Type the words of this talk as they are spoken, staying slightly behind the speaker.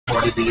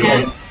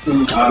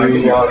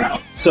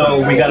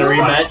So we got a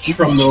rematch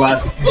from the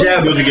last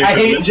Gem. I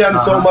hate Gem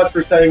so much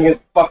for setting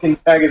his fucking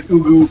tag as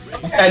Ugu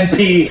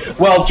NP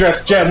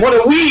well-dressed Gem. What a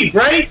weeb,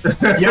 right?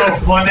 Yo,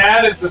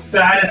 Fonad is the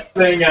saddest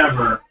thing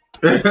ever.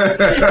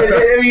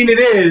 I mean, it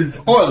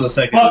is. Hold on a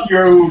second. Fuck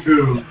your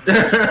Ugu.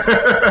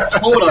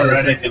 Hold on a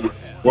second.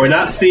 We're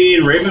not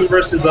seeing Raven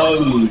versus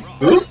who?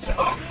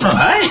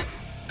 Alright.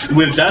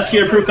 With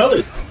Dasky approved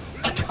colors.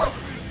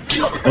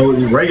 Oh,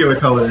 regular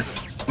colors.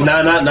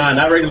 Nah,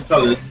 not regular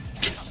colors.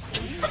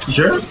 You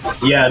sure?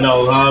 Yeah,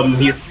 no,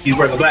 he's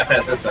wearing the black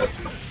pants this time.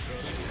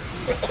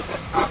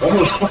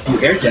 Almost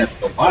fucking air jab,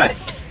 but why?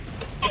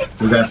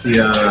 We got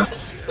the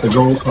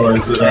gold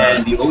colors.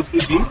 And the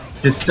OTG?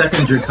 His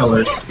secondary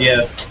colors.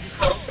 Yeah.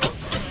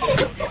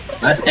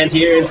 Nice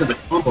anti-air into the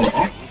combo.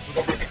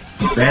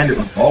 Bandit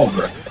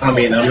Revolver. I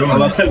mean,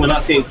 I'm upset we're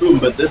not seeing Kroom,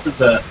 but this is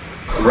a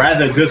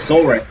rather good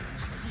soul right.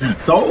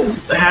 Soul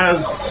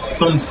has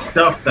some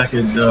stuff that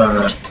could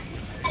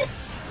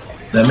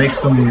that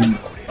makes him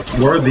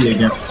worthy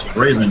against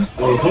Raven.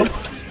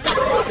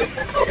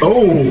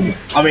 Oh!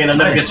 I mean, I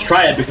never get to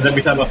try it because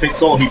every time I pick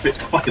Soul, he picks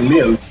fucking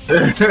Leo.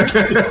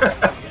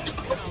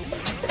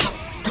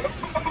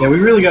 Yeah, we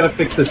really gotta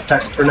fix this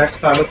text for next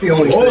time. That's the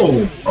only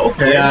thing.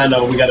 Okay. Yeah, I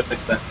know, we gotta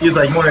fix that. He's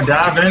like, you wanna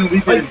dive in? We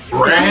can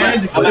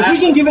brand. If we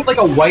can give it like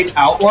a white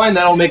outline,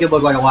 that'll make it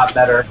look like a lot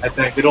better, I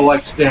think. It'll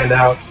like stand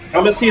out.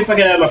 I'm gonna see if I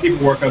can have my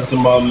people work on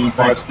some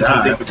bars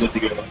specific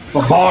difficulty together.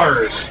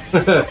 Bars.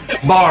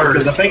 Bars.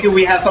 Because I think if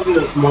we have something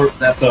that's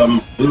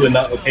blue and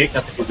not opaque,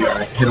 I think we'll be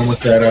alright. Hit him with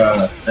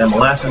that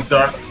molasses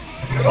dart.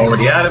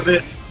 Already out of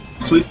it.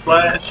 Sweet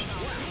flash.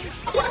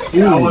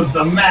 That was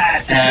the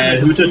match. And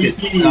who took it?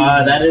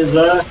 That is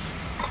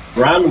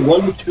round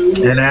 1, 2.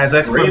 And as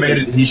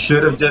exclamated, he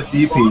should have just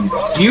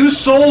DP'd. Use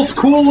Soul's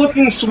cool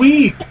looking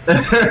sweep.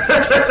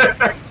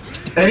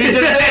 And he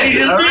just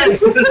did.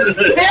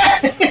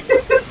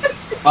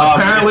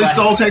 Apparently,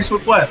 Soul takes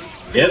request.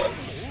 Yep.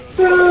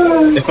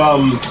 If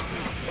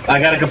I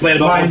gotta complain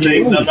about one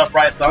thing, not enough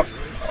riot stops.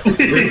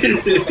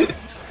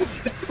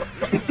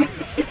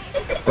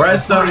 Riot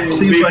stop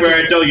seems like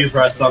I don't use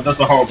riot stop. That's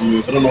a horrible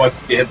move. I don't know why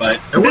people get hit by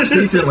it. It works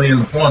decently in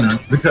the corner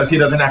because he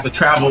doesn't have to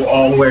travel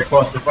all the way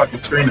across the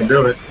fucking screen to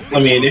do it. I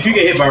mean, if you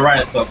get hit by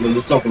riot stop, then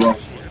there's something wrong.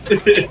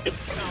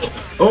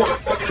 Oh,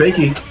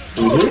 fakey.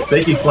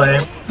 Fakey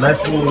flame.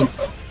 Nice little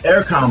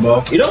air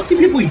combo. You don't see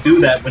people do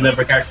that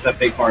whenever characters have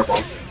fake fireball.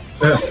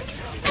 Yeah.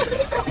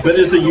 But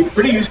it's a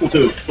pretty useful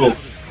tool. Cool.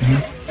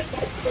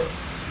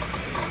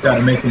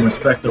 Gotta make him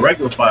respect the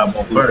regular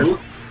fireball first.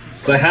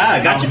 It's like, ha,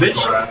 I got you,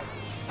 bitch.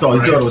 That's all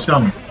he thought was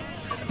coming.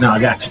 No, I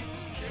got you.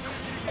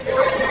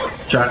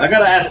 I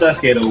gotta ask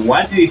Dusky though,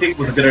 why did he think it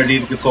was a good idea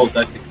to consult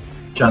Dusky?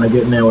 Trying to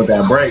get in there with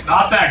that break.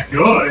 Not that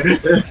good.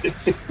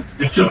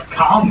 It's just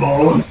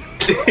combos.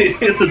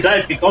 It's a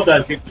dive kick. All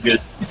dive kicks are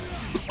good.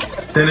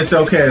 Then it's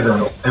okay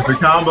though. If it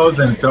combos,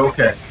 then it's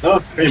okay.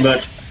 Oh, pretty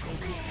much.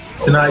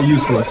 It's not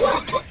useless.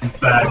 It's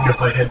sad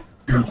because I hit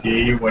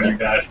 2D when you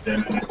dashed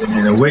in.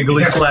 And a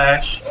wiggly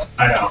slash.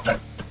 I know.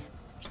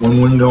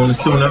 One going to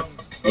Tsuuna.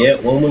 Yeah,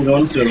 one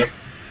going to Tsuuna.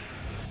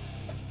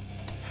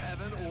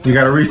 You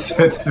gotta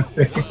reset the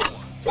thing.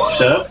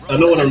 Shut up. I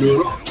know what I'm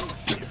doing.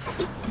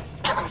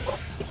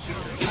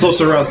 It's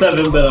also around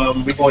 7, but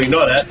we won't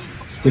ignore that.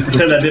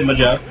 Pretend I did my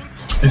job.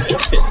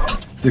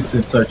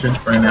 Distance searching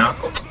right now.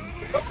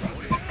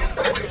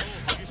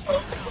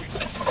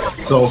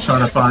 Soul's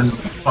trying to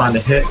find a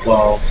hit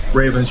while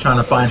Raven's trying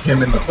to find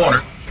him in the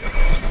corner.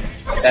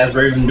 As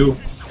Raven do.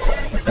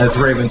 As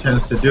Raven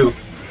tends to do.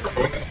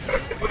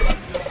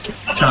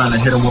 Trying to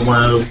hit him with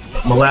one of the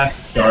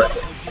molasses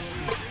darts.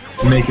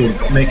 Make it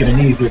an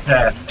easier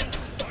pass.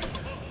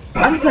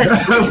 How does that?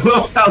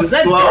 Is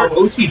that dark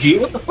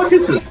OTG? What the fuck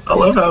is this? I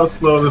love how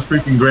slow the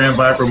freaking Grand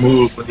Viper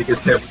moves when he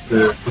gets hit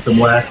with the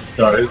molasses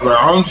dart. It's like,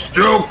 I'm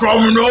still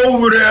coming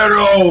over there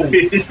though.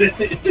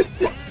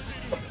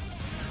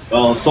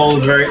 Well, Soul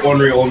is a very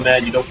ornery old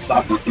man. You don't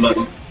stop him for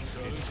nothing.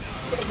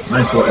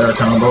 Nice little air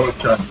combo.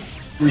 Try to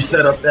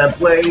reset up that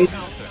blade,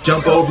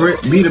 jump over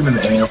it, meet him in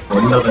the air for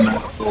another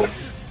nice little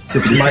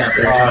tippity tap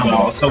air combo.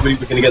 I was hoping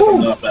we can get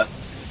something off that.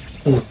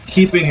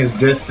 Keeping his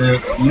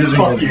distance,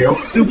 using his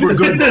super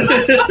good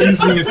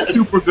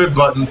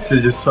buttons to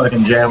just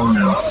fucking jam him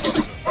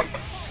out.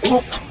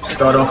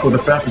 Start off with a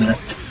Fafnir.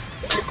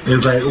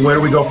 He's like, where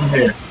do we go from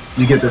here?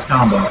 You get this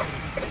combo.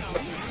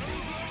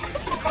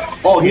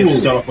 All games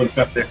should start off with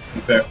Fafnir, to be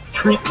fair.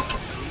 Treat.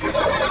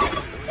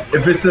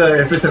 If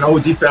it's an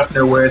OG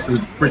Fafnir where it's a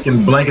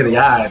freaking blink of the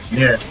eye,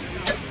 yeah.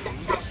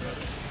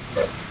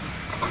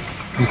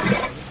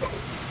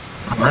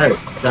 Alright,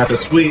 got the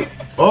sweep.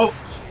 Oh!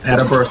 Had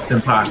a burst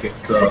in pocket,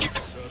 so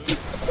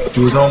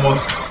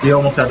he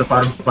almost had to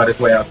fight his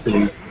way out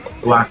to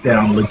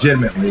lockdown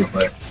legitimately,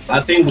 but I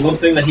think the one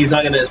thing that he's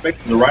not going to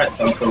expect is a riot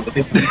stop, so I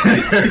think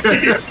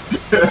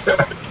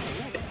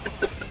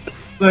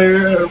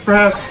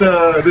perhaps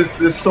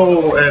this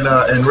Soul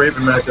and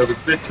Raven matchup is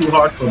a bit too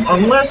hard for him,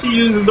 unless he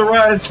uses the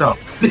riot stomp.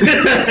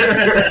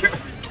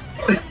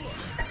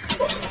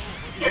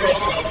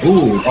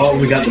 Ooh, Oh,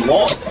 we got the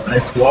waltz.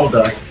 nice wall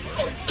dust.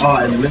 Oh,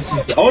 and this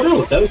is. Oh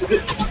no, that was a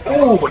good.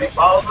 Ooh, but he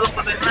follows up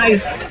with a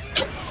nice.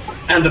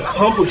 And the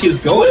combo keeps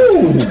going.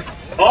 Ooh.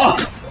 Oh,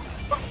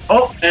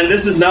 Oh, and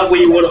this is not what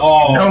you would.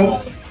 Oh,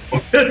 no.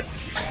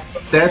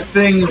 That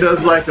thing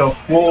does like a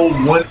full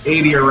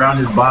 180 around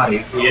his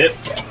body. Yep.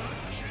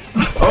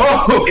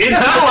 Oh, It's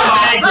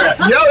Niagara.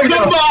 yo,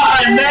 Come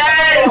on,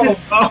 man!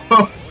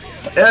 Oh,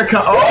 there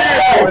comes.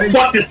 Oh, Oh,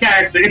 fuck this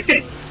character.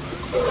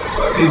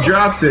 he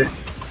drops it.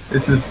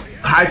 This is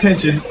high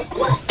tension.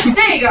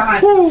 There you go,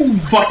 hon.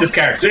 Fuck this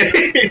character.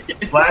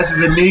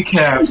 Slashes and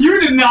kneecaps. You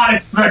did not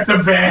expect the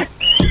ban.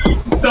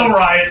 The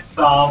riot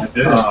stomp.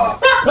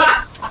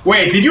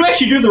 Wait, did you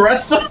actually do the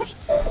rest of it?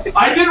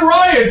 I did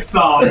riot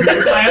stomp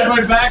because I had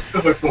my back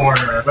to the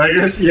corner. I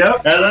guess,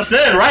 yep. As I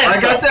said, right?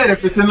 Like I said,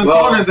 if it's in the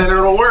Well, corner, then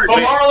it'll work. But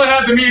Marlon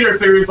had the meter,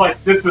 so he was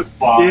like, "This is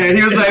fine." Yeah,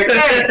 he was like,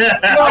 hey,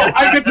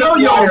 I could just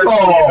yo, wire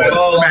ball. this.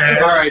 Well,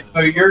 Smash. all right, so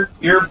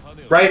you're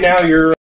right now you're